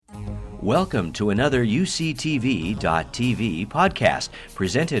Welcome to another UCTV.tv podcast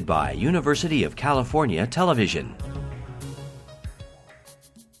presented by University of California Television.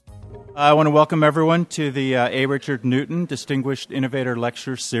 I want to welcome everyone to the A. Richard Newton Distinguished Innovator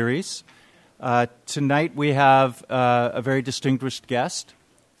Lectures series. Tonight we have a very distinguished guest.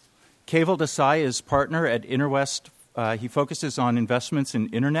 Keval Desai is partner at InterWest. He focuses on investments in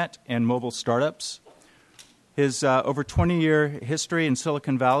internet and mobile startups. His over 20-year history in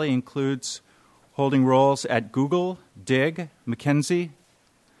Silicon Valley includes holding roles at Google, Digg, McKinsey,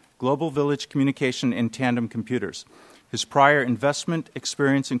 Global Village Communication, and Tandem Computers. His prior investment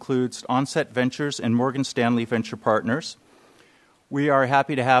experience includes Onset Ventures and Morgan Stanley Venture Partners. We are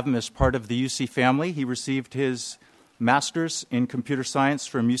happy to have him as part of the UC family. He received his master's in computer science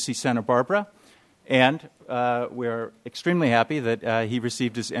from UC Santa Barbara, and we're extremely happy that he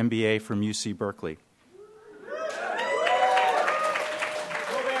received his MBA from UC Berkeley.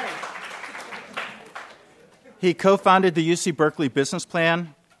 He co-founded the UC Berkeley Business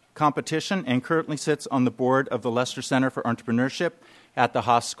Plan competition and currently sits on the board of the Lester Center for Entrepreneurship at the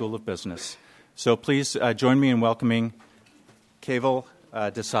Haas School of Business. So please join me in welcoming Keval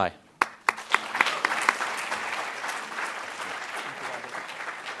Desai.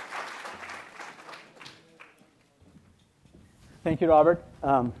 Thank you, Robert.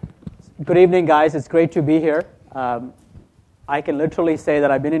 Good evening, guys. It's great to be here. I can literally say that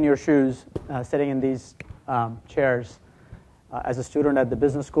I've been in your shoes, sitting in these chairs as a student at the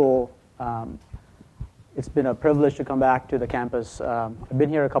business school. It's been a privilege to come back to the campus. I've been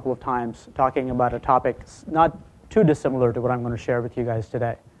here a couple of times talking about a topic not too dissimilar to what I'm going to share with you guys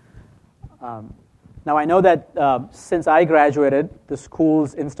today. Now, I know that since I graduated, the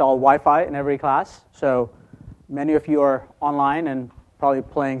schools install Wi-Fi in every class, so many of you are online and probably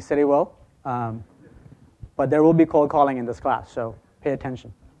playing Citywell, but there will be cold calling in this class, so pay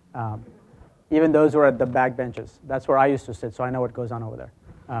attention. Even those who are at the back benches. That's where I used to sit, so I know what goes on over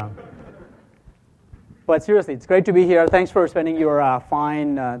there. But seriously, it's great to be here. Thanks for spending your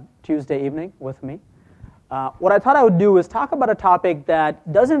fine Tuesday evening with me. What I thought I would do is talk about a topic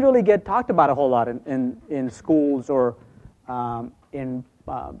that doesn't really get talked about a whole lot in schools or in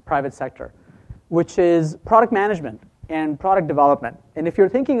private sector, which is product management and product development. And if you're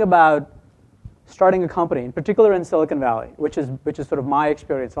thinking about starting a company, in particular in Silicon Valley, which is sort of my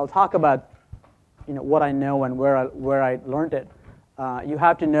experience, I'll talk about what I know and where I learned it. You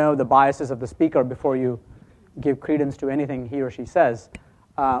have to know the biases of the speaker before you give credence to anything he or she says.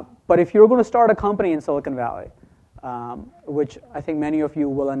 But if you're going to start a company in Silicon Valley, which I think many of you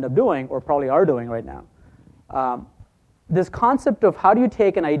will end up doing or probably are doing right now, this concept of how do you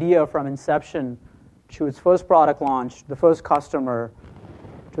take an idea from inception to its first product launch, the first customer,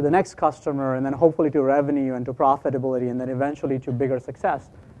 to the next customer, and then hopefully to revenue and to profitability, and then eventually to bigger success.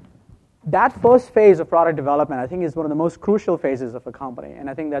 That first phase of product development, I think, is one of the most crucial phases of a company, and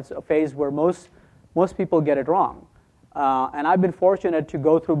I think that's a phase where most people get it wrong. And I've been fortunate to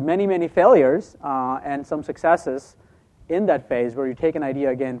go through many, many failures and some successes in that phase where you take an idea,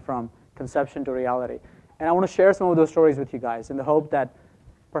 again, from conception to reality. And I want to share some of those stories with you guys in the hope that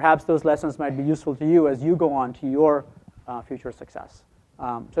perhaps those lessons might be useful to you as you go on to your future success.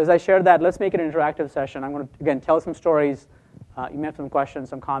 So as I share that, let's make it an interactive session. I'm going to, again, tell some stories. You may have some questions,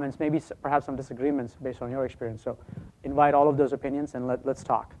 some comments, maybe perhaps some disagreements based on your experience. So invite all of those opinions and let's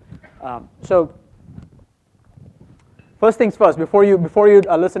talk. So first things first, before you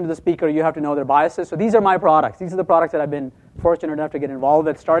listen to the speaker, you have to know their biases. So these are my products. These are the products that I've been fortunate enough to get involved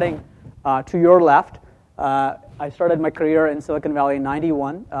with. Starting to your left, I started my career in Silicon Valley in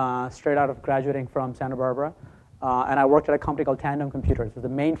 91, straight out of graduating from Santa Barbara. And I worked at a company called Tandem Computers. It was the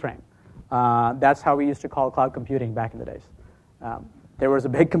mainframe. That's how we used to call cloud computing back in the days. There was a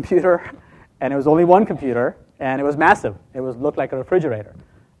big computer, and it was only one computer, and it was massive. It looked like a refrigerator.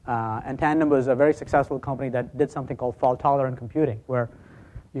 And Tandem was a very successful company that did something called fault-tolerant computing, where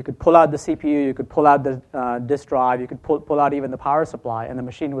you could pull out the CPU, you could pull out the disk drive, you could pull out even the power supply, and the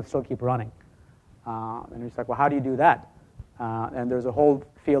machine would still keep running. And it's like, well, how do you do that? And there's a whole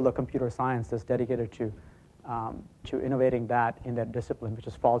field of computer science that's dedicated to innovating that in that discipline, which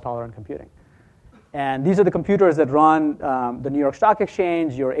is fault-tolerant computing. And these are the computers that run the New York Stock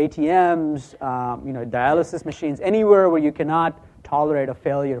Exchange, your ATMs, dialysis machines, anywhere where you cannot tolerate a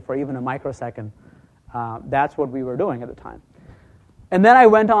failure for even a microsecond. That's what we were doing at the time. And then I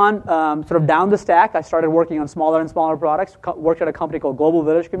went on sort of down the stack. I started working on smaller and smaller products, worked at a company called Global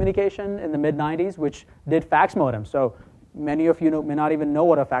Village Communication in the mid-90s, which did fax modems. So Many of you may not even know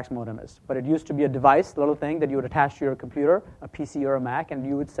what a fax modem is, but it used to be a device, a little thing that you would attach to your computer, a PC or a Mac, and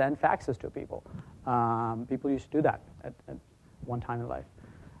you would send faxes to people. People used to do that at one time in life.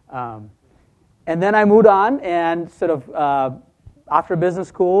 And then I moved on and sort of, after business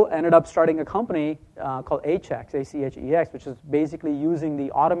school, ended up starting a company called ACHEX, A-C-H-E-X, which is basically using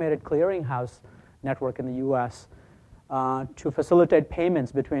the automated clearinghouse network in the U.S. To facilitate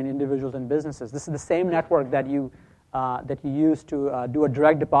payments between individuals and businesses. This is the same network that you use to do a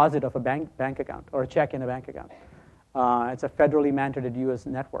direct deposit of a bank account or a check in a bank account. It's a federally mandated U.S.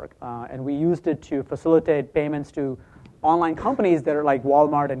 network, and we used it to facilitate payments to online companies that are like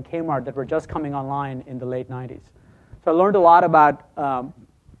Walmart and Kmart that were just coming online in the late 90s. So I learned a lot about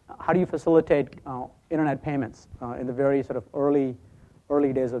how do you facilitate internet payments in the very sort of early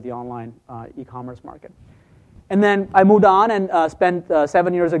days of the online e-commerce market. And then I moved on and spent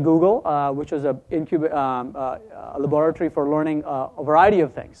 7 years at Google, which was a laboratory for learning a variety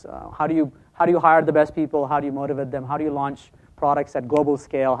of things. How do you hire the best people? How do you motivate them? How do you launch products at global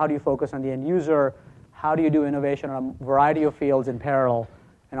scale? How do you focus on the end user? How do you do innovation on a variety of fields in parallel?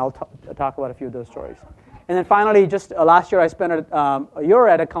 And I'll talk about a few of those stories. And then finally, just last year, I spent a year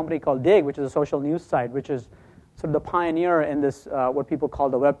at a company called Digg, which is a social news site, which is sort of the pioneer in this what people call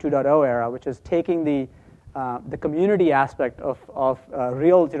the Web 2.0 era, which is taking the community aspect of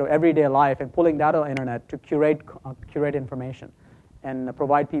real, everyday life and pulling that on the internet to curate information and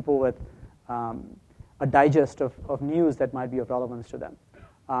provide people with a digest of news that might be of relevance to them.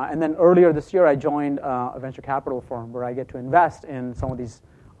 And then earlier this year, I joined a venture capital firm where I get to invest in some of these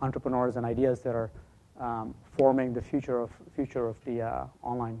entrepreneurs and ideas that are forming the future of the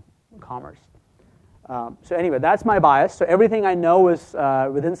online commerce. So anyway, that's my bias. So everything I know is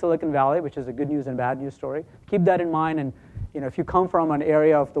within Silicon Valley, which is a good news and bad news story. Keep that in mind, and if you come from an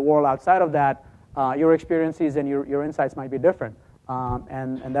area of the world outside of that, your experiences and your insights might be different,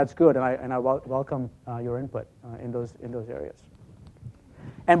 and that's good. And I welcome your input in those areas.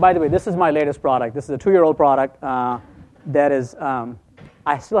 And by the way, this is my latest product. This is a 2-year-old product that is.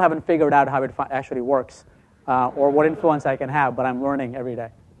 I still haven't figured out how it actually works or what influence I can have, but I'm learning every day.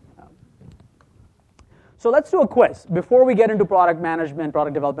 So let's do a quiz. Before we get into product management,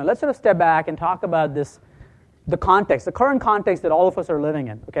 product development, let's sort of step back and talk about the context, the current context that all of us are living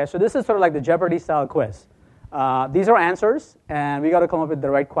in. Okay, so this is sort of like the Jeopardy-style quiz. These are answers, and we got to come up with the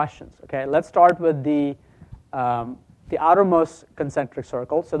right questions. Okay, let's start with the outermost concentric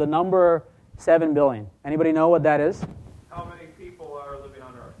circle. So the number 7 billion. Anybody know what that is? How many people are living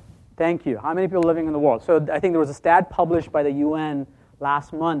on Earth? Thank you. How many people are living in the world? So I think there was a stat published by the UN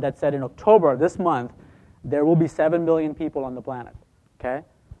last month that said in October, this month, there will be 7 billion people on the planet. Okay,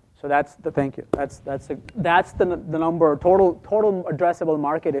 so that's the thank you. That's the number total addressable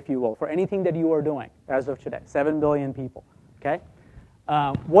market, if you will, for anything that you are doing as of today. 7 billion people. Okay,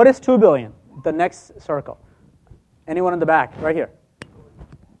 what is 2 billion? The next circle. Anyone in the back, right here?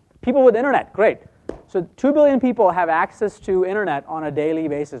 People with internet. Great. So 2 billion people have access to internet on a daily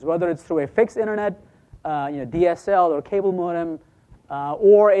basis, whether it's through a fixed internet, DSL or cable modem,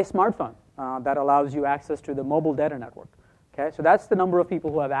 or a smartphone that allows you access to the mobile data network. Okay, so that's the number of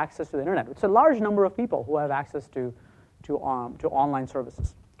people who have access to the internet. It's a large number of people who have access to online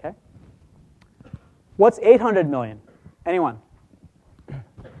services. Okay, what's 800 million? Anyone?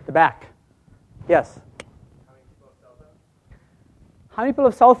 The back. Yes. How many people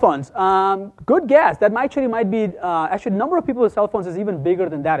have cell phones? Good guess. That actually might be actually the number of people with cell phones is even bigger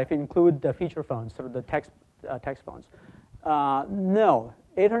than that if you include the feature phones, sort of the text phones. No,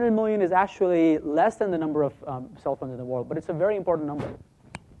 800 million is actually less than the number of cell phones in the world, but it's a very important number.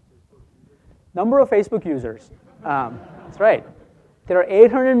 Number of Facebook users. That's right. There are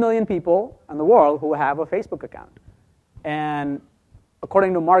 800 million people in the world who have a Facebook account, and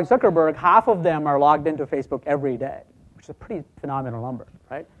according to Mark Zuckerberg, half of them are logged into Facebook every day, which is a pretty phenomenal number,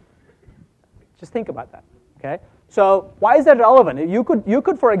 right? Just think about that, okay? So why is that relevant? You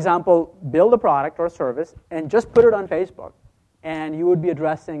could, for example, build a product or a service and just put it on Facebook, and you would be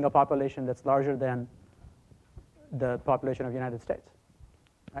addressing a population that's larger than the population of the United States,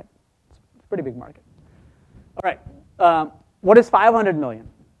 right? It's a pretty big market. All right, what is 500 million?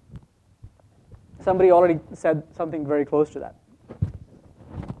 Somebody already said something very close to that.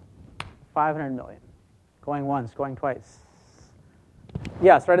 500 million. Going once, going twice.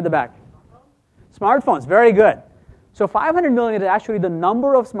 Yes, right at the back. Smartphones, very good. So 500 million is actually the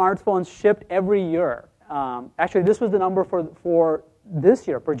number of smartphones shipped every year. Actually, this was the number for this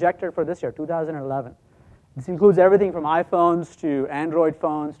year, projected for this year, 2011. This includes everything from iPhones to Android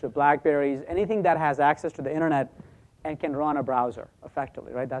phones to BlackBerries, anything that has access to the internet and can run a browser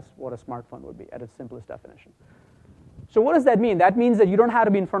effectively, right? That's what a smartphone would be at its simplest definition. So what does that mean? That means that you don't have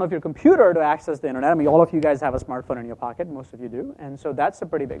to be in front of your computer to access the internet. I mean, all of you guys have a smartphone in your pocket. Most of you do. And so that's a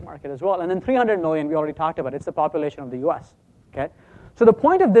pretty big market as well. And then 300 million, we already talked about. It's the population of the U.S. Okay. So the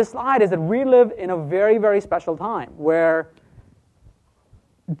point of this slide is that we live in a very, very special time where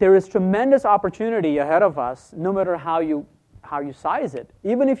there is tremendous opportunity ahead of us, no matter how you size it.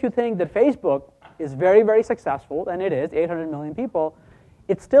 Even if you think that Facebook is very, very successful, and it is, 800 million people,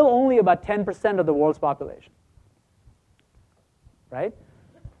 it's still only about 10% of the world's population, right?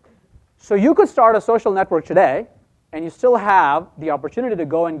 So you could start a social network today, and you still have the opportunity to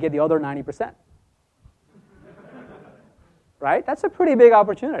go and get the other 90%. Right? That's a pretty big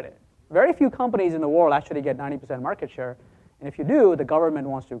opportunity. Very few companies in the world actually get 90% market share, and if you do, the government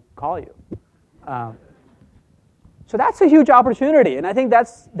wants to call you. So that's a huge opportunity, and I think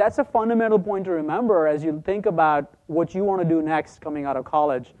that's a fundamental point to remember as you think about what you want to do next coming out of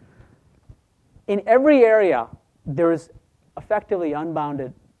college. In every area, there is effectively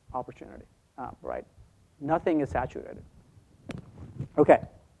unbounded opportunity, right? Nothing is saturated. Okay.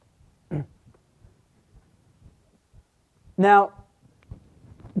 Now,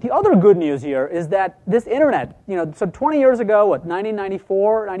 the other good news here is that this internet, so 20 years ago,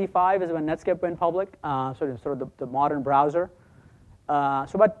 1994, 95 is when Netscape went public, sort of the modern browser.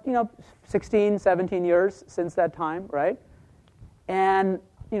 So about 16, 17 years since that time, right? And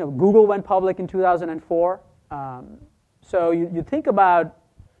Google went public in 2004. So you think about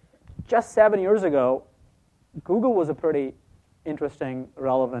just 7 years ago, Google was a pretty interesting,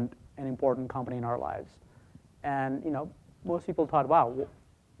 relevant, and important company in our lives. And most people thought, wow,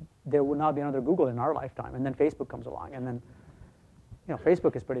 there would not be another Google in our lifetime. And then Facebook comes along, and then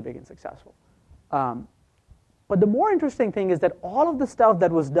Facebook is pretty big and successful. But the more interesting thing is that all of the stuff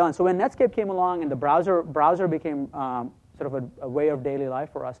that was done, so when Netscape came along and the browser became sort of a way of daily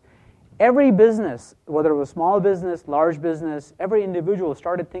life for us, every business, whether it was small business, large business, every individual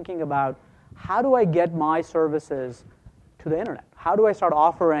started thinking about, how do I get my services to the internet? How do I start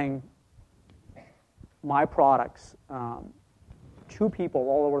offering my products to people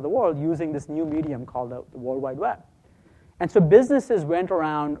all over the world using this new medium called the World Wide Web? And so businesses went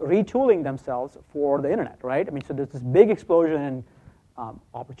around retooling themselves for the internet, right? I mean, so there's this big explosion in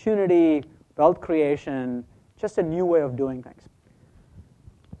opportunity, wealth creation, just a new way of doing things.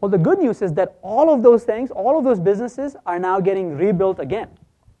 Well, the good news is that all of those things, all of those businesses are now getting rebuilt again.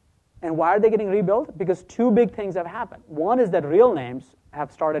 And why are they getting rebuilt? Because two big things have happened. One is that real names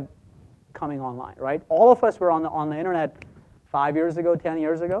have started coming online, right? All of us were on the internet 5 years ago, 10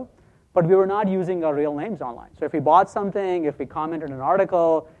 years ago, but we were not using our real names online. So if we bought something, if we commented an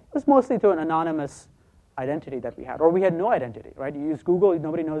article, it was mostly through an anonymous identity that we had, or we had no identity, right? You use Google,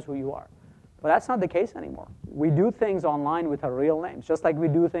 nobody knows who you are. But that's not the case anymore. We do things online with our real names, just like we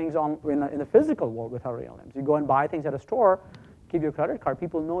do things in the physical world with our real names. You go and buy things at a store, give your credit card,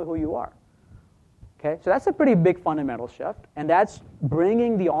 people know who you are. Okay, so that's a pretty big fundamental shift, and that's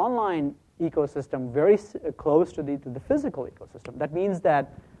bringing the online ecosystem very close to the physical ecosystem. That means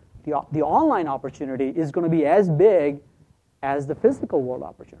that the online opportunity is going to be as big as the physical world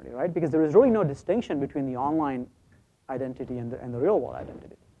opportunity, right? Because there is really no distinction between the online identity and the real world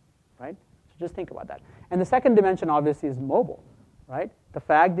identity, right? So just think about that. And the second dimension, obviously, is mobile, right? The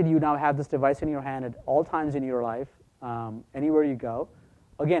fact that you now have this device in your hand at all times in your life, anywhere you go.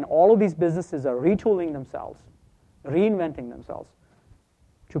 Again, all of these businesses are retooling themselves, reinventing themselves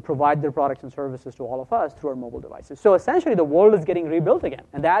to provide their products and services to all of us through our mobile devices. So essentially, the world is getting rebuilt again,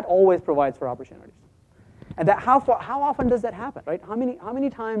 and that always provides for opportunities. And that how often does that happen, right? How many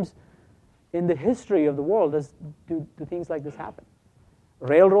times in the history of the world do things like this happen?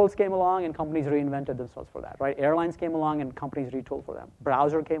 Railroads came along and companies reinvented themselves for that, right? Airlines came along and companies retooled for them.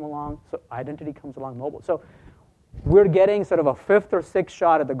 Browser came along, so identity comes along mobile. So we're getting sort of a fifth or sixth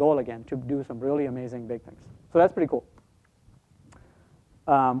shot at the goal again to do some really amazing big things. So that's pretty cool.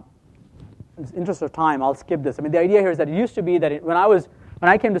 In the interest of time, I'll skip this. I mean, the idea here is that it used to be that when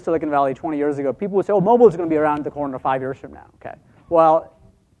I came to Silicon Valley 20 years ago, people would say, "Oh, mobile is going to be around the corner 5 years from now." Okay. Well,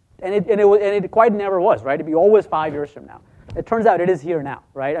 and it quite never was, right? It'd be always 5 years from now. It turns out it is here now,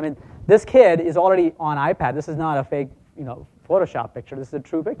 right? I mean, this kid is already on iPad. This is not a fake, Photoshop picture. This is a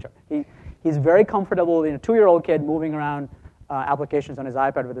true picture. He's very comfortable, a 2-year-old kid moving around applications on his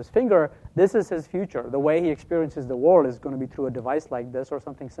iPad with his finger. This is his future. The way he experiences the world is going to be through a device like this or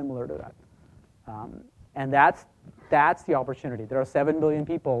something similar to that. And that's the opportunity. There are 7 billion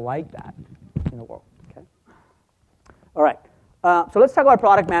people like that in the world. Okay. All right. So let's talk about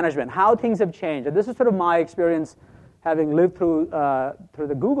product management, how things have changed. And this is sort of my experience having lived through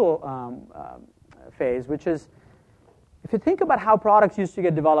the Google phase, which is, if you think about how products used to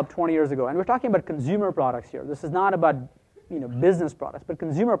get developed 20 years ago, and we're talking about consumer products here. This is not about business products, but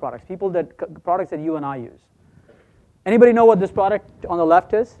consumer products, products that you and I use. Anybody know what this product on the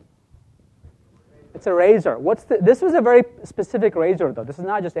left is? It's a razor. This was a very specific razor, though. This is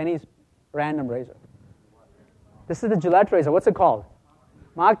not just any random razor. This is the Gillette razor. What's it called?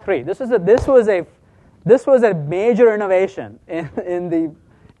 Mach 3. This was a major innovation in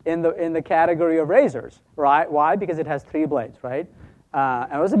the category of razors, right? Why? Because it has 3 blades, right?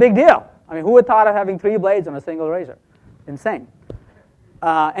 And it was a big deal. I mean, who would thought of having 3 blades on a single razor? Insane.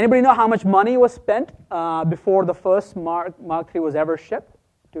 Anybody know how much money was spent before the first Mach 3 was ever shipped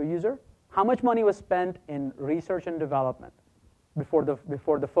to a user? How much money was spent in research and development before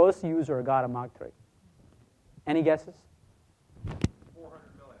the first user got a Mach 3? Any guesses?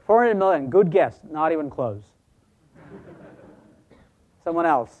 400 million. Good guess. Not even close. Someone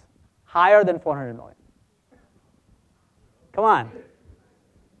else. Higher than 400 million. Come on.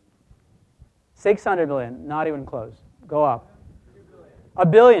 600 million. Not even close. Go up. $1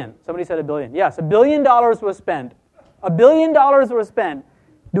 billion. Somebody said $1 billion. Yes, $1 billion was spent. $1 billion was spent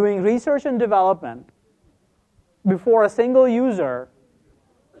doing research and development before a single user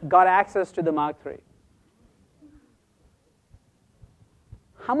got access to the Mach 3.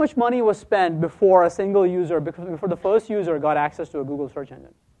 How much money was spent before a single user, before the first user got access to a Google search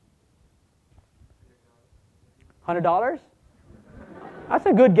engine? $100? That's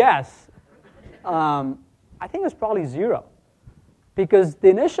a good guess. I think it was probably 0. Because the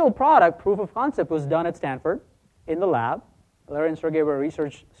initial product, proof of concept, was done at Stanford in the lab. Larry and Sergey were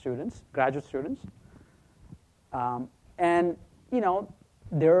research students, graduate students. And,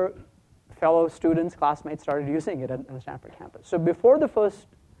 their fellow students, classmates started using it on the Stanford campus. So before the first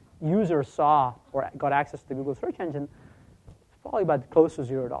user saw or got access to the Google search engine, it's probably about close to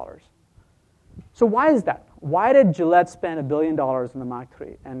 $0. So why is that? Why did Gillette spend $1 billion in the Mach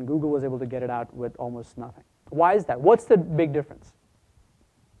 3 and Google was able to get it out with almost nothing? Why is that? What's the big difference?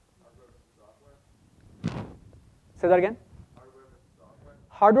 Say that again?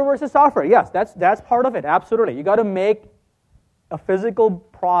 Hardware versus software. Yes, that's part of it. Absolutely. You got to make a physical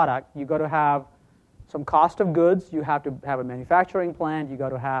product. You got to have some cost of goods. You have to have a manufacturing plant. You got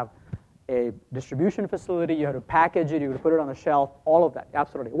to have a distribution facility. You have to package it. You got to put it on the shelf. All of that.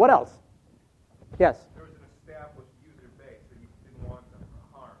 Absolutely. What else? Yes. There was an established user base that you didn't want to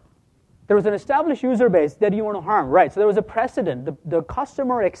harm. There was an established user base that you want to harm. Right. So there was a precedent. The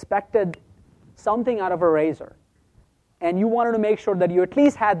customer expected something out of a razor. And you wanted to make sure that you at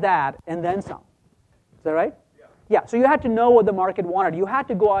least had that and then some. Is that right? Yeah. So you had to know what the market wanted. You had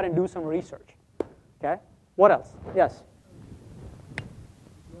to go out and do some research. Okay? What else? Yes?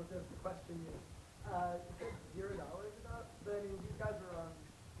 You want to ask the question? $0 about, but I mean, these guys are on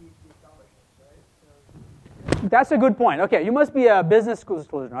PhD scholarships, right? So, That's a good point. Okay, you must be a business school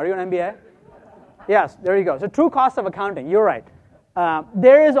student. Are you an MBA? Yes, there you go. So true cost of accounting. You're right.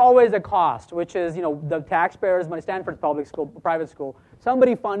 There is always a cost, which is, the taxpayers' money. Stanford's public school, private school.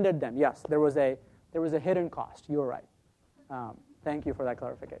 Somebody funded them. Yes, there was a hidden cost. You're right. Thank you for that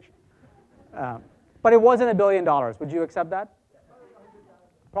clarification. But it wasn't $1 billion. Would you accept that?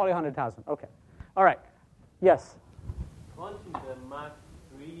 Probably 100,000. Okay. All right. Yes. Launching the Mach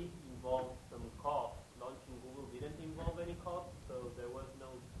 3 involved some cost. Launching Google didn't involve any cost, so there was no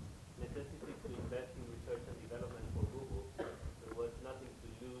necessity to invest in research and development for Google. There was nothing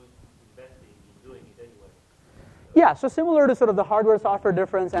to lose investing in doing it anyway. Yeah, so similar to sort of the hardware-software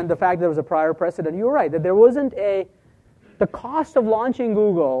difference and the fact that there was a prior precedent, you're right, that there wasn't the cost of launching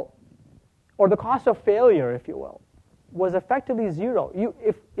Google, or the cost of failure, if you will, was effectively 0.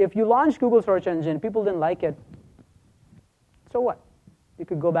 If you launched Google search engine, people didn't like it, so what? You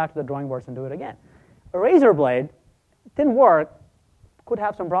could go back to the drawing boards and do it again. A razor blade didn't work, could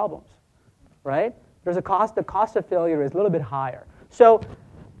have some problems, right? There's a cost. The cost of failure is a little bit higher. So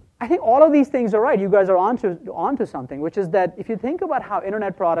I think all of these things are right. You guys are onto something, which is that if you think about how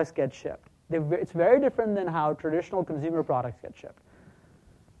internet products get shipped, it's very different than how traditional consumer products get shipped.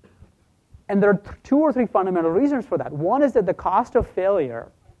 And there are 2 or 3 fundamental reasons for that. One is that the cost of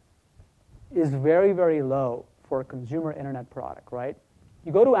failure is very, very low for a consumer internet product, right?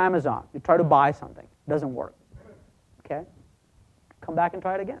 You go to Amazon, you try to buy something, it doesn't work, okay? Come back and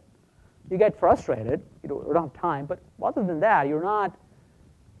try it again. You get frustrated, you don't have time, but other than that, you're not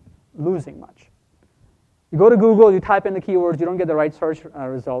losing much. You go to Google, you type in the keywords, you don't get the right search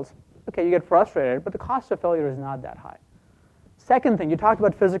results. Okay, you get frustrated, but the cost of failure is not that high. Second thing, you talked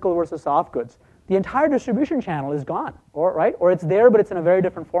about physical versus soft goods. The entire distribution channel is gone, or it's there, but it's in a very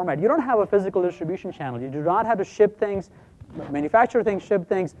different format. You don't have a physical distribution channel. You do not have to ship things, manufacture things, ship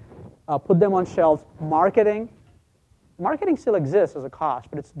things, put them on shelves. Marketing still exists as a cost,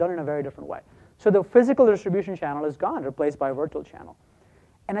 but it's done in a very different way. So the physical distribution channel is gone, replaced by a virtual channel.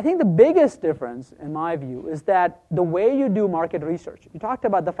 And I think the biggest difference, in my view, is that the way you do market research, you talked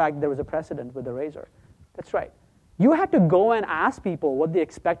about the fact that there was a precedent with the razor. That's right. You had to go and ask people what they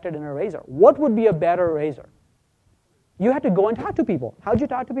expected in a razor. What would be a better razor? You had to go and talk to people. How'd you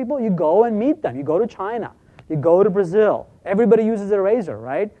talk to people? You go and meet them. You go to China. You go to Brazil. Everybody uses a razor,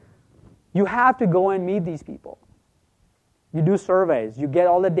 right? You have to go and meet these people. You do surveys. You get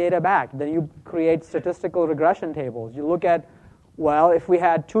all the data back. Then you create statistical regression tables. You look at, well, if we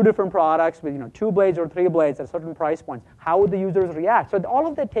had two different products with 2 blades or 3 blades at certain price points, how would the users react? So all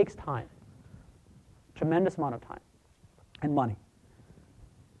of that takes time, tremendous amount of time and money.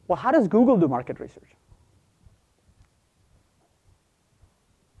 Well, how does Google do market research?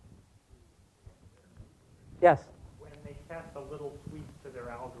 Yes? When they test a little tweak to their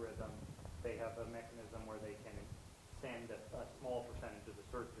algorithm, they have a mechanism where they can send a small percentage of the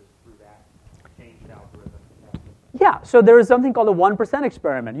searches through that changed algorithm. Yeah, so there is something called a 1%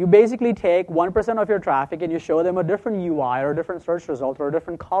 experiment. You basically take 1% of your traffic and you show them a different UI or a different search result or a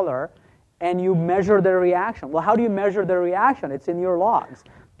different color, and you measure their reaction. Well, how do you measure their reaction? It's in your logs.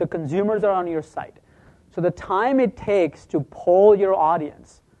 The consumers are on your site. So the time it takes to poll your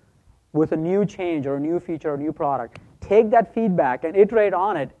audience with a new change or a new feature or a new product, take that feedback and iterate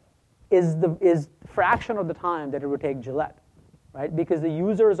on it is fraction of the time that it would take Gillette, right? Because the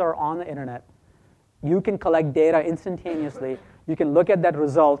users are on the internet. You can collect data instantaneously. You can look at that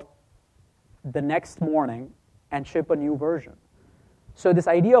result the next morning and ship a new version. So this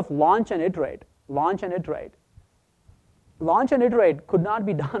idea of launch and iterate could not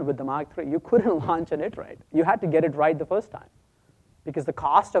be done with the Mark III. You couldn't launch and iterate. You had to get it right the first time because the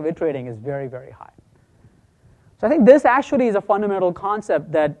cost of iterating is very, very high. So I think this actually is a fundamental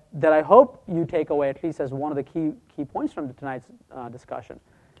concept that I hope you take away at least as one of the key points from tonight's discussion,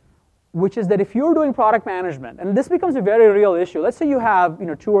 which is that if you're doing product management, and this becomes a very real issue. Let's say you have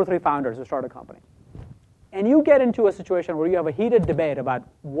 2 or 3 founders who start a company, and you get into a situation where you have a heated debate about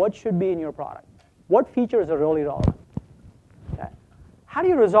what should be in your product. What features are really relevant? Okay. How do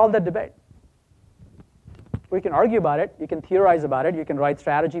you resolve that debate? We can argue about it. You can theorize about it. You can write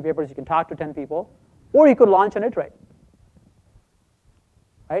strategy papers. You can talk to 10 people. Or you could launch and iterate.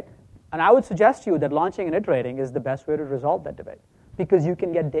 Right? And I would suggest to you that launching and iterating is the best way to resolve that debate because you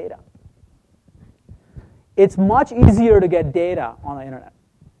can get data. It's much easier to get data on the internet.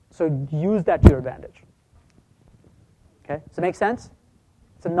 So use that to your advantage. Okay? Does it make sense?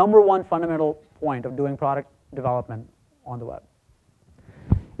 It's the number one fundamental point of doing product development on the web.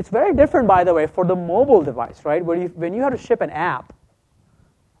 It's very different, by the way, for the mobile device, right? When you have to ship an app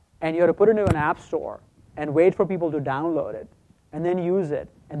and you have to put it into an app store and wait for people to download it and then use it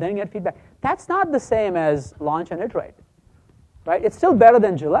and then get feedback, that's not the same as launch and iterate, right? It's still better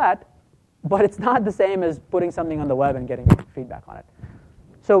than Gillette, but it's not the same as putting something on the web and getting feedback on it.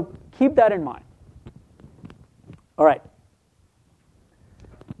 So keep that in mind. All right.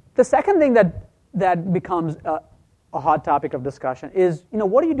 The second thing that becomes a hot topic of discussion is,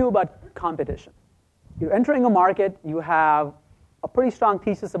 what do you do about competition? You're entering a market. You have a pretty strong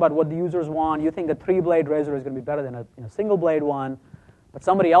thesis about what the users want. You think a 3-blade razor is going to be better than a single-blade one, but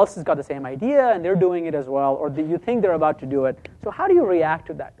somebody else has got the same idea and they're doing it as well, or you think they're about to do it. So how do you react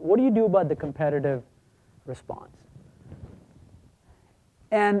to that? What do you do about the competitive response?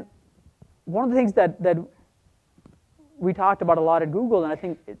 And one of the things that we talked about a lot at Google, and I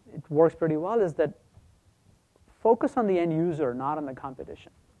think it works pretty well, is that focus on the end user, not on the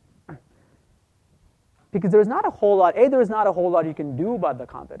competition. Because there's not a whole lot, A, there's not a whole lot you can do about the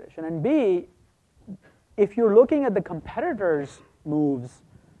competition, and B, if you're looking at the competitors' moves,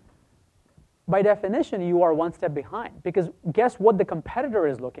 by definition, you are one step behind. Because guess what the competitor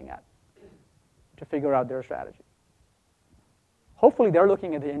is looking at to figure out their strategy? Hopefully, they're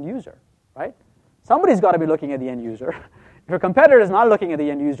looking at the end user, right? Somebody's got to be looking at the end user. If your competitor is not looking at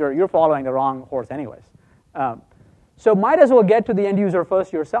the end user, you're following the wrong horse anyways. So might as well get to the end user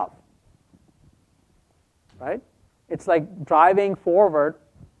first yourself, right? It's like driving forward,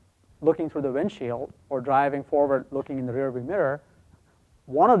 looking through the windshield, or driving forward, looking in the rearview mirror.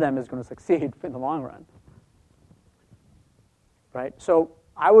 One of them is going to succeed in the long run, right? So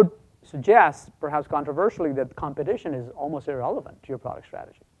I would suggest, perhaps controversially, that competition is almost irrelevant to your product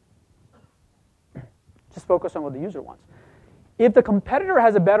strategy. Just focus on what the user wants. If the competitor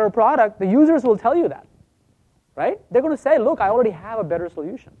has a better product, the users will tell you that, right? They're going to say, look, I already have a better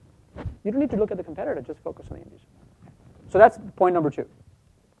solution. You don't need to look at the competitor, just focus on the end user. So that's point number 2.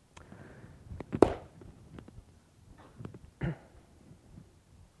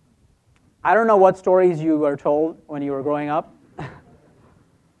 I don't know what stories you were told when you were growing up,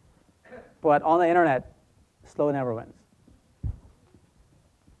 but on the internet, slow never wins.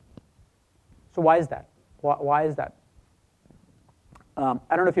 So why is that? Why is that? I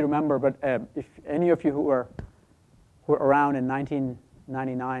don't know if you remember, but if any of you who were around in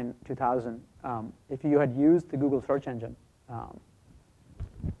 1999, 2000, if you had used the Google search engine,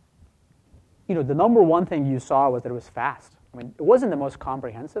 the number one thing you saw was that it was fast. I mean, it wasn't the most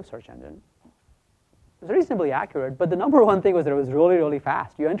comprehensive search engine. It was reasonably accurate, but the number one thing was that it was really, really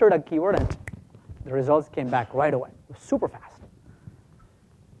fast. You entered a keyword and the results came back right away. It was super fast.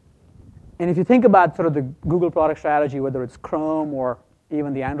 And if you think about sort of the Google product strategy, whether it's Chrome or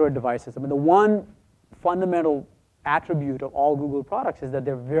even the Android devices, I mean, the one fundamental attribute of all Google products is that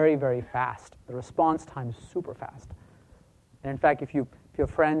they're very, very fast. The response time is super fast. And in fact, if you have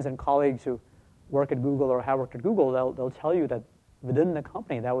friends and colleagues who work at Google or have worked at Google, they'll tell you that within the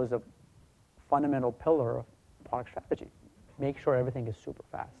company, that was a fundamental pillar of product strategy. Make sure everything is super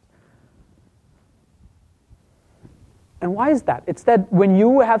fast. And why is that? It's that when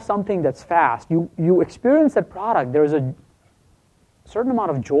you have something that's fast, you experience that product, there's a certain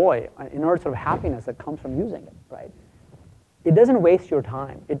amount of joy, inner sort of happiness that comes from using it, right? It doesn't waste your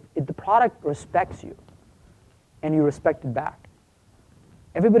time. The product respects you, and you respect it back.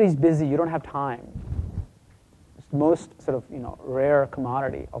 Everybody's busy. You don't have time. It's the most sort of rare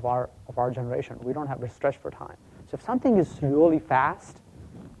commodity of our generation. We're stretched for time. So if something is really fast,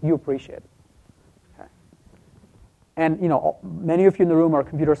 you appreciate it. Okay? And many of you in the room are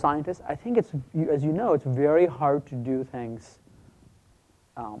computer scientists. I think it's, as you know, it's very hard to do things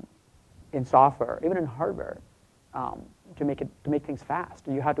in software, even in hardware, to make things fast.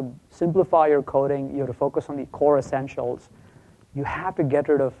 You have to simplify your coding. You have to focus on the core essentials. You have to get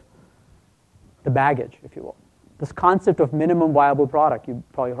rid of the baggage, if you will. This concept of minimum viable product, you've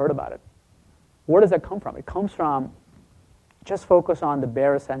probably heard about it. Where does that come from? It comes from just focus on the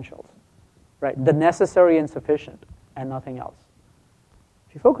bare essentials, right? The necessary and sufficient, and nothing else.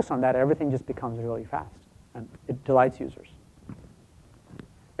 If you focus on that, everything just becomes really fast, and it delights users.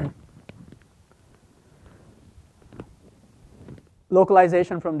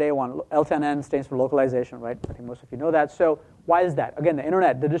 Localization from day one. L10N stands for localization, right? I think most of you know that. So why is that? Again, the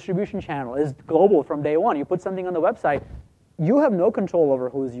internet, the distribution channel is global from day one. You put something on the website, you have no control over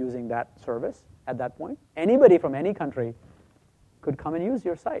who's using that service at that point. Anybody from any country could come and use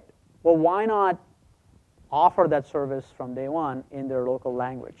your site. Well, why not offer that service from day one in their local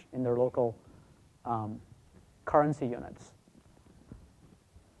language, in their local currency units?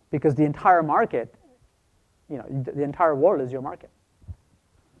 Because the entire market, the entire world is your market.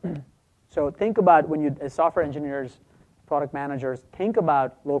 So think about when you, as software engineers, product managers, think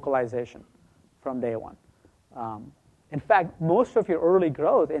about localization from day one. In fact, most of your early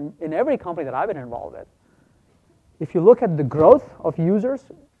growth in every company that I've been involved with, if you look at the growth of users,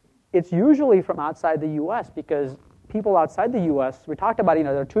 it's usually from outside the U.S. because people outside the U.S., we talked about,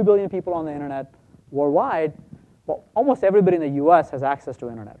 there are 2 billion people on the internet worldwide. Well, almost everybody in the U.S. has access to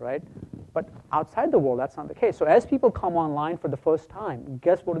internet, right? But outside the world, that's not the case. So as people come online for the first time,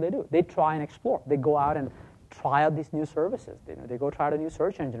 guess what do? They try and explore. They go out and try out these new services. They go try out a new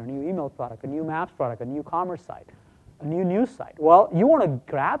search engine, a new email product, a new maps product, a new commerce site, a new news site. Well, you want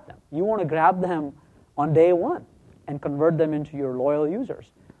to grab them. You want to grab them on day one and convert them into your loyal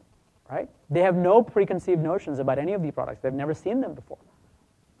users, right? They have no preconceived notions about any of these products. They've never seen them before,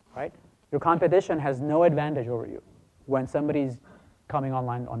 right? Your competition has no advantage over you when somebody's coming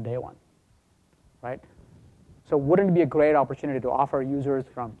online on day one, right? So wouldn't it be a great opportunity to offer users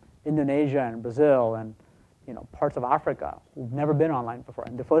from Indonesia and Brazil and parts of Africa who've never been online before,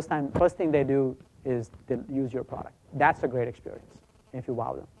 and the first thing they do is they use your product. That's a great experience if you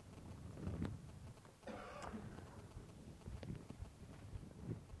wow them.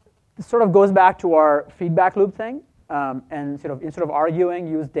 This sort of goes back to our feedback loop thing, and instead of arguing,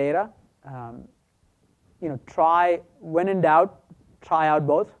 use data. Try, when in doubt, try out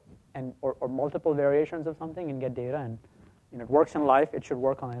both or multiple variations of something and get data. And it works in life. It should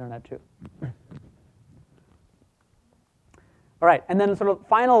work on the internet too. All right, and then sort of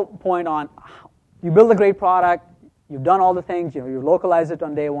final point on you build a great product. You've done all the things. You localize it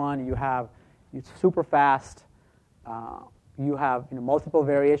on day one. It's super fast. You have multiple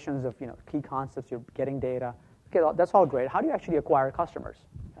variations of key concepts. You're getting data. Okay, that's all great. How do you actually acquire customers?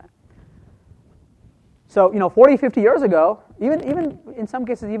 Okay. So 40, 50 years ago, even in some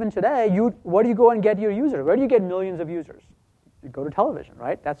cases, even today, where do you go and get your users? Where do you get millions of users? You go to television,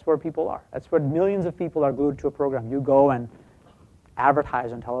 right? That's where people are. That's where millions of people are glued to a program. You go and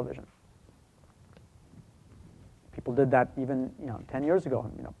advertise on television. People did that even 10 years ago.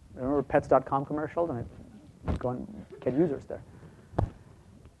 Remember pets.com commercials? And go and get users there.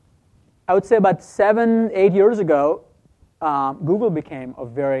 I would say about 7, 8 years ago, Google became a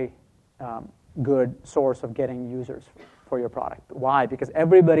very good source of getting users for your product. Why? Because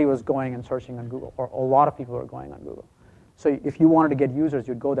everybody was going and searching on Google, or a lot of people were going on Google. So if you wanted to get users,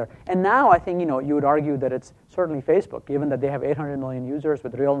 you'd go there. And now I think you would argue that it's certainly Facebook, given that they have 800 million users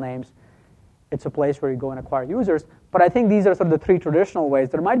with real names. It's a place where you go and acquire users. But I think these are sort of the three traditional ways.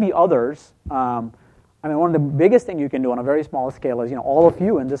 There might be others. One of the biggest things you can do on a very small scale is, all of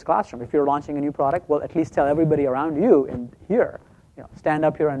you in this classroom, if you're launching a new product, well, at least tell everybody around you in here, stand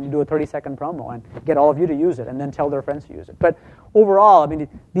up here and do a 30-second promo and get all of you to use it, and then tell their friends to use it. But overall,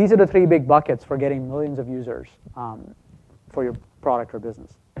 these are the three big buckets for getting millions of users for your product or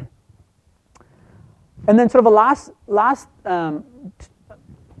business. And then sort of a last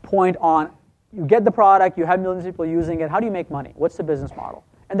point on, you get the product, you have millions of people using it, how do you make money? What's the business model?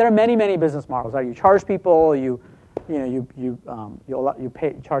 And there are many, many business models. Right? You charge people, you charge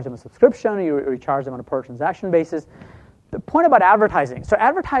them a subscription, or you charge them on a per transaction basis. The point about advertising. So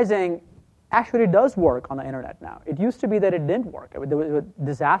advertising actually does work on the internet now. It used to be that it didn't work. It was a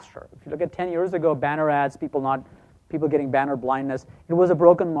disaster. If you look at 10 years ago, banner ads, people getting banner blindness, it was a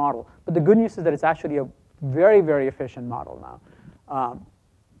broken model. But the good news is that it's actually a very, very efficient model now.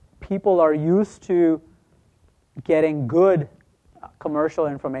 People are used to getting good commercial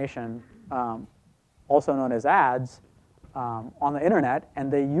information, also known as ads, on the internet,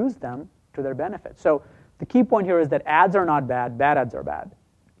 and they use them to their benefit. So the key point here is that ads are not bad, bad ads are bad.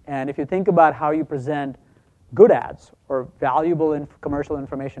 And if you think about how you present good ads or valuable commercial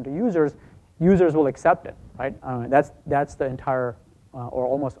information to users, users will accept it, right? That's the entire, or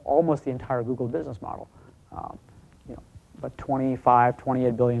almost the entire Google business model. But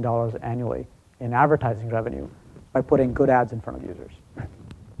 $28 billion annually in advertising revenue by putting good ads in front of users.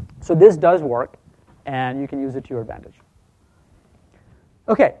 So this does work, and you can use it to your advantage.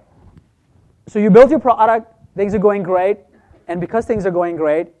 Okay, so you built your product, things are going great, and because things are going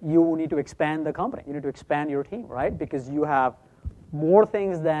great, you need to expand the company. You need to expand your team, right? Because you have more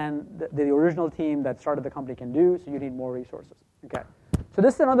things than the original team that started the company can do, so you need more resources. Okay, so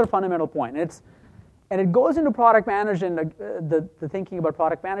this is another fundamental point. And it goes into product management, the thinking about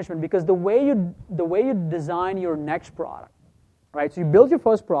product management, because the way you design your next product, right? So you built your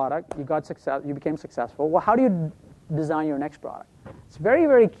first product, you became successful. Well, how do you design your next product? It's a very,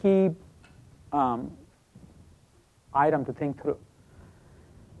 very key item to think through.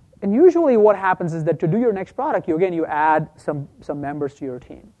 And usually what happens is that to do your next product, you add some members to your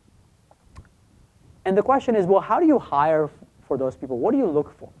team. And the question is, well, how do you hire for those people? What do you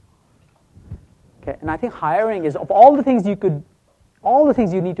look for? Okay, and I think hiring is, of all the things you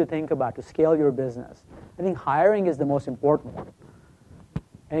need to think about to scale your business, I think hiring is the most important one.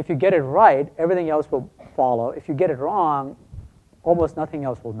 And if you get it right, everything else will follow. If you get it wrong, almost nothing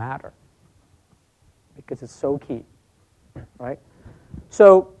else will matter because it's so key, right?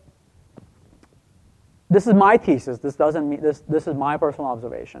 So this is my thesis. This doesn't mean this is my personal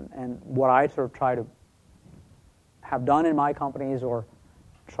observation and what I sort of try to have done in my companies or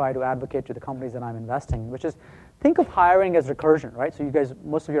try to advocate to the companies that I'm investing in, which is think of hiring as recursion, right? So you guys,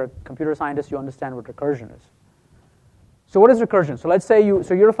 most of you are computer scientists, you understand what recursion is. So what is recursion? So let's say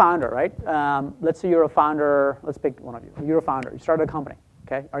you're a founder, right? Let's say you're a founder, let's pick one of you. You're a founder, you started a company,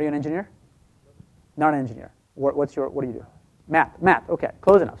 okay? Are you an engineer? Not an engineer. What do you do? Math, okay,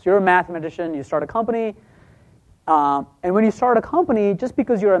 close enough. So you're a mathematician, you start a company, and when you start a company, just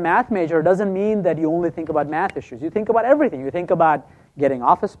because you're a math major doesn't mean that you only think about math issues. You think about everything. You think about getting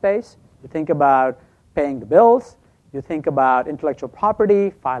office space, you think about paying the bills, you think about intellectual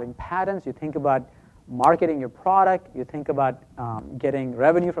property, filing patents, you think about marketing your product, you think about getting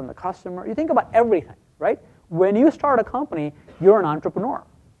revenue from the customer, you think about everything, right? When you start a company, you're an entrepreneur.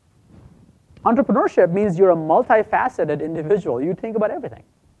 Entrepreneurship means you're a multifaceted individual. You think about everything,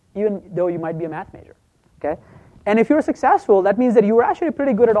 even though you might be a math major, okay? And if you're successful, that means that you were actually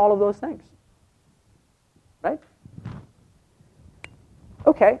pretty good at all of those things, right?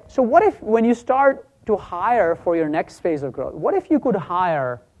 Okay, so what if when you start to hire for your next phase of growth, what if you could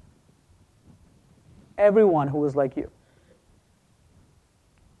hire everyone who was like you?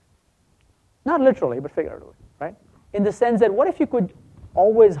 Not literally, but figuratively, right? In the sense that what if you could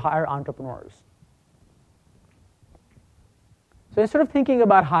always hire entrepreneurs? So instead of thinking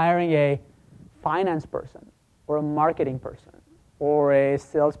about hiring a finance person or a marketing person or a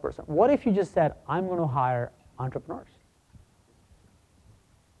salesperson, what if you just said, I'm going to hire entrepreneurs?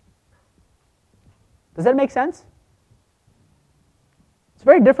 Does that make sense? It's a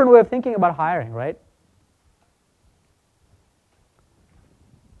very different way of thinking about hiring, right?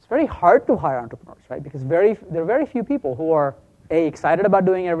 It's very hard to hire entrepreneurs, right? Because there are very few people who are A, excited about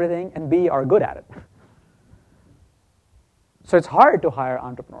doing everything, and B, are good at it. So it's hard to hire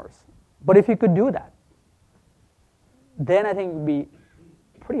entrepreneurs. But if you could do that, then I think it would be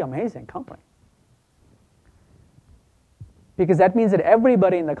a pretty amazing company. Because that means that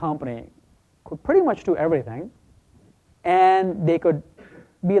everybody in the company could pretty much do everything, and they could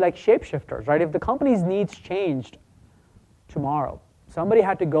be like shapeshifters, right? If the company's needs changed tomorrow, somebody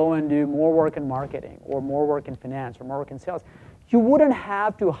had to go and do more work in marketing or more work in finance or more work in sales, you wouldn't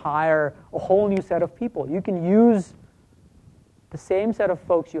have to hire a whole new set of people. You can use the same set of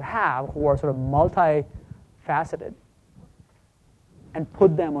folks you have who are sort of multifaceted and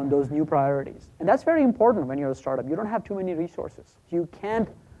put them on those new priorities. And that's very important when you're a startup. You don't have too many resources. You can't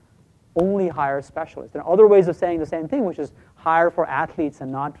only hire specialists. There are other ways of saying the same thing, which is hire for athletes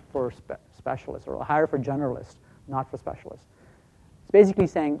and not for specialists, or hire for generalists, not for specialists. It's basically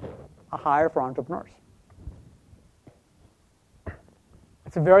saying a hire for entrepreneurs.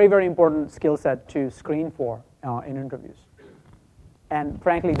 It's a very, very important skill set to screen for in interviews. And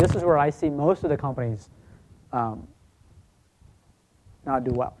frankly, this is where I see most of the companies not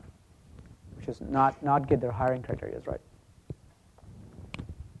do well, which is not get their hiring criteria right.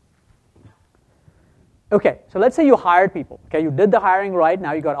 Okay, so let's say you hired people. Okay, you did the hiring right.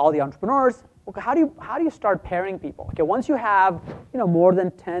 Now you got all the entrepreneurs. Okay, how do you start pairing people? Okay, once you have more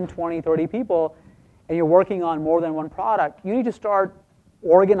than 10, 20, 30 people, and you're working on more than one product, you need to start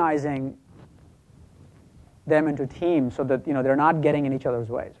organizing them into teams so that they're not getting in each other's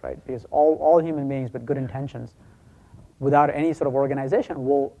ways, right? Because all human beings with good intentions, without any sort of organization,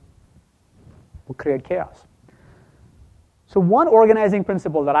 will create chaos. So one organizing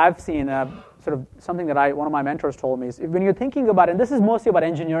principle that I've seen, sort of something that one of my mentors told me, is when you're thinking about, and this is mostly about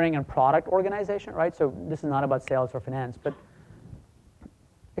engineering and product organization, right? So this is not about sales or finance, but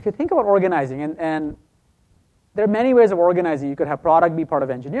if you think about organizing, and there are many ways of organizing. You could have product be part of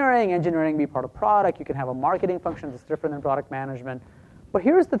engineering, engineering be part of product. You can have a marketing function that's different than product management. But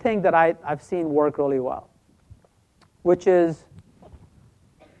here's the thing that I've seen work really well, which is,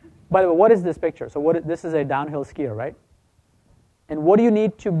 by the way, what is this picture? So this is a downhill skier, right? And what do you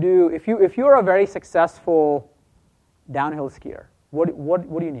need to do if you're a very successful downhill skier? What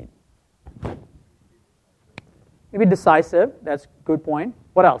do you need? Maybe decisive. That's a good point.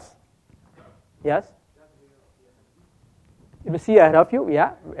 What else? Yes? You see ahead of you?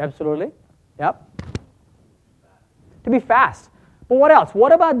 Yeah, absolutely. Yep. To be fast. But what else?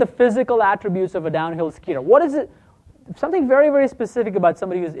 What about the physical attributes of a downhill skier? What is it? Something very, very specific about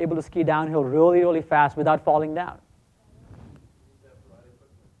somebody who's able to ski downhill really, really fast without falling down.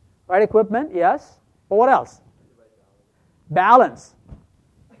 Right equipment, yes. But what else? Balance.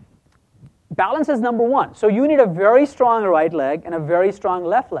 Balance is number one. So you need a very strong right leg and a very strong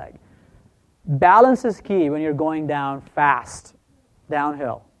left leg. Balance is key when you're going down fast,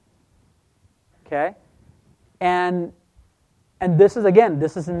 downhill. Okay? And this is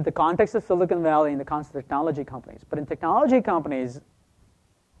in the context of Silicon Valley, in the context of technology companies. But in technology companies,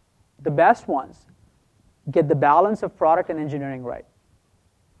 the best ones get the balance of product and engineering right.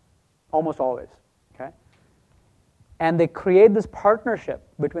 Almost always. Okay? And they create this partnership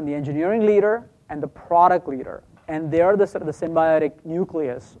between the engineering leader and the product leader. And they're the sort of the symbiotic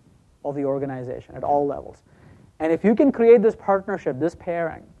nucleus of the organization at all levels. And if you can create this partnership, this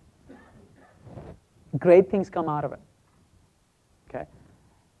pairing, great things come out of it. Okay?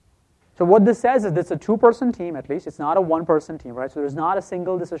 So what this says is it's a two-person team at least. It's not a one-person team, right? So there's not a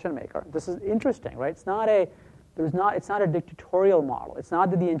single decision maker. This is interesting, right? It's not a dictatorial model. It's not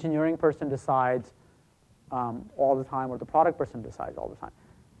that the engineering person decides all the time or the product person decides all the time.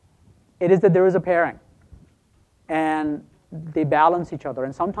 It is that there is a pairing. And they balance each other,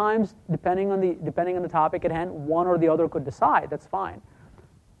 and sometimes, depending on the topic at hand, one or the other could decide. That's fine.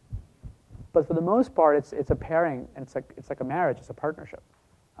 But for the most part, it's a pairing, and it's like a marriage. It's a partnership,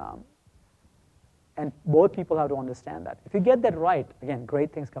 and both people have to understand that. If you get that right, again,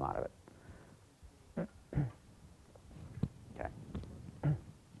 great things come out of it. Okay.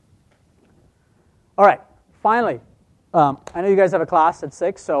 All right. Finally, I know you guys have a class at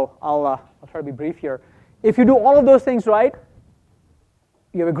 6, so I'll try to be brief here. If you do all of those things right,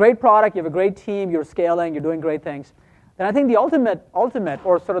 you have a great product, you have a great team, you're scaling, you're doing great things, then I think the ultimate,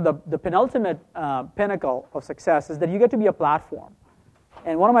 or sort of the penultimate pinnacle of success is that you get to be a platform.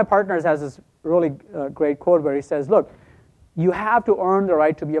 And one of my partners has this really great quote where he says, look, you have to earn the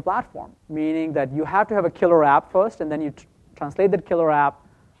right to be a platform, meaning that you have to have a killer app first, and then you translate that killer app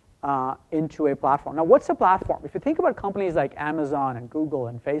into a platform. Now, what's a platform? If you think about companies like Amazon and Google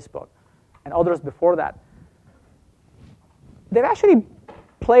and Facebook and others before that, they've actually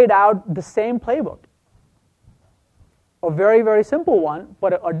played out the same playbook. A very, very simple one,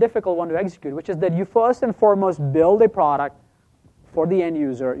 but a difficult one to execute, which is that you first and foremost build a product for the end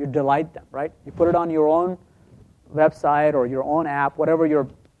user. You delight them, right? You put it on your own website or your own app, whatever your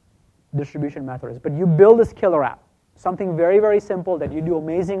distribution method is. But you build this killer app, something very, very simple that you do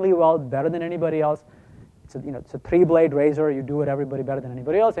amazingly well, better than anybody else. It's a three-blade razor. You do it everybody better than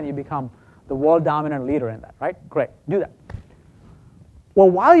anybody else, and you become the world dominant leader in that, right? Great, do that. Well,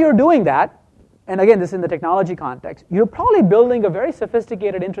 while you're doing that, and again, this is in the technology context, you're probably building a very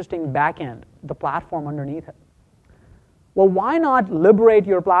sophisticated, interesting backend, the platform underneath it. Well, why not liberate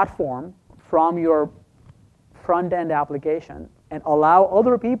your platform from your front-end application and allow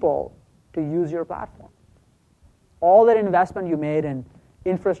other people to use your platform? All that investment you made in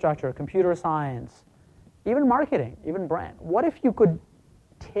infrastructure, computer science, even marketing, even brand. What if you could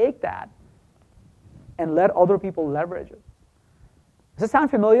take that and let other people leverage it? Does this sound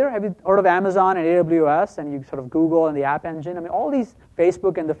familiar? Have you heard of Amazon and AWS and you sort of Google and the App Engine? I mean, all these,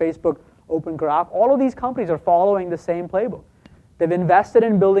 Facebook and the Facebook Open Graph, all of these companies are following the same playbook. They've invested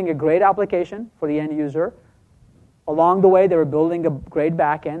in building a great application for the end user. Along the way, they were building a great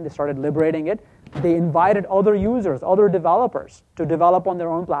backend. They started liberating it. They invited other users, other developers to develop on their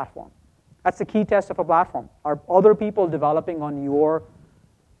own platform. That's the key test of a platform. Are other people developing on your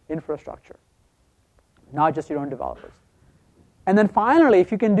infrastructure, not just your own developers? And then finally,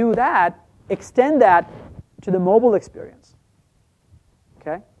 if you can do that, extend that to the mobile experience.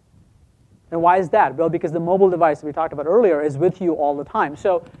 Okay? And why is that? Well, because the mobile device we talked about earlier is with you all the time.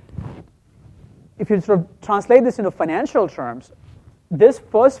 So if you sort of translate this into financial terms, this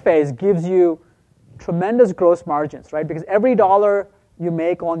first phase gives you tremendous gross margins, right? Because every dollar you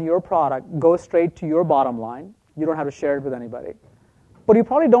make on your product goes straight to your bottom line. You don't have to share it with anybody. But you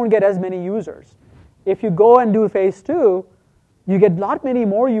probably don't get as many users. If you go and do phase 2, you get many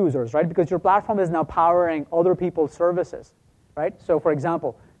more users, right? Because your platform is now powering other people's services, right? So for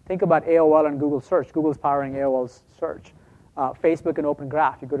example, think about AOL and Google Search. Google's powering AOL's search. Facebook and Open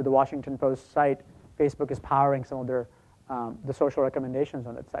Graph. You go to the Washington Post site, Facebook is powering some of their the social recommendations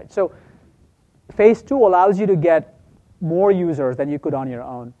on that site. So phase 2 allows you to get more users than you could on your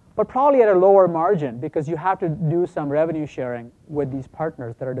own, but probably at a lower margin because you have to do some revenue sharing with these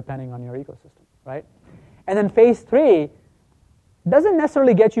partners that are depending on your ecosystem, right? And then phase 3 doesn't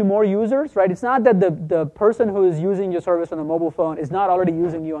necessarily get you more users, right? It's not that the person who is using your service on the mobile phone is not already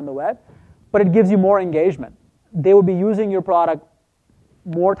using you on the web, but it gives you more engagement. They will be using your product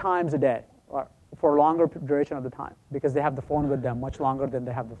more times a day or for a longer duration of the time because they have the phone with them much longer than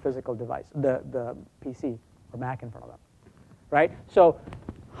they have the physical device, the PC or Mac in front of them, right? So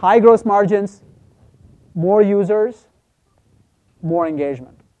high gross margins, more users, more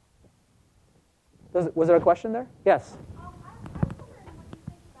engagement. Was there a question there? Yes?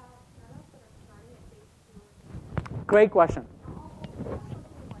 Great question.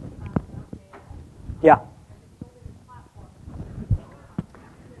 Yeah.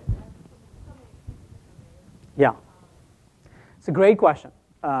 Yeah. It's a great question.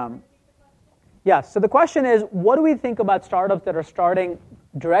 Yeah, so the question is, what do we think about startups that are starting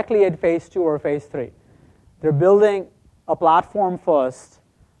directly at phase 2 or phase 3? They're building a platform first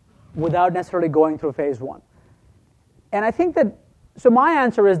without necessarily going through phase 1. And I think that, so my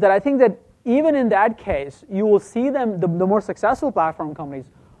answer is that I think that even in that case, you will see them, the more successful platform companies,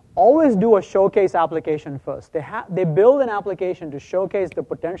 always do a showcase application first. They build an application to showcase the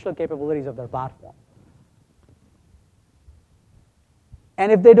potential capabilities of their platform.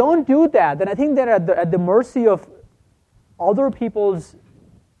 And if they don't do that, then I think they're at the mercy of other people's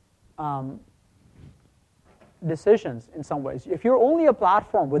decisions in some ways. If you're only a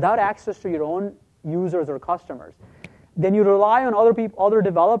platform without access to your own users or customers, then you rely on other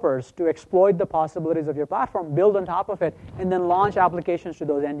developers to exploit the possibilities of your platform, build on top of it, and then launch applications to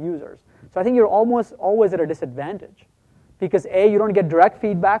those end users. So I think you're almost always at a disadvantage because A, you don't get direct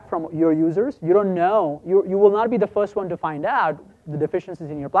feedback from your users. You don't know. You will not be the first one to find out the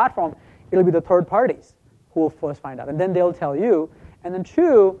deficiencies in your platform. It'll be the third parties who will first find out, and then they'll tell you. And then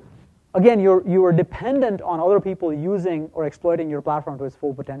 2, again, you are dependent on other people using or exploiting your platform to its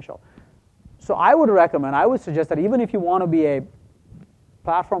full potential. So I would suggest that even if you want to be a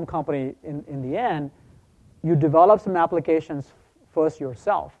platform company in the end, you develop some applications first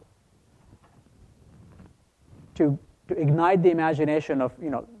yourself to ignite the imagination of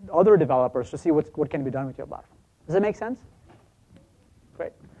other developers to see what can be done with your platform. Does that make sense?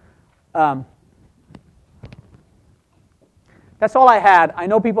 Great. That's all I had. I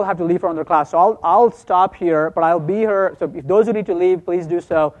know people have to leave for another class, so I'll stop here, but I'll be here. So if those who need to leave, please do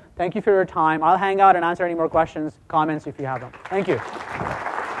so. Thank you for your time. I'll hang out and answer any more questions, comments if you have them. Thank you.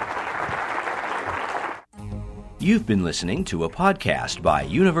 You've been listening to a podcast by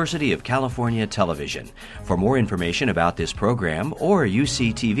University of California Television. For more information about this program or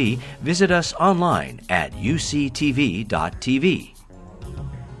UCTV, visit us online at uctv.tv.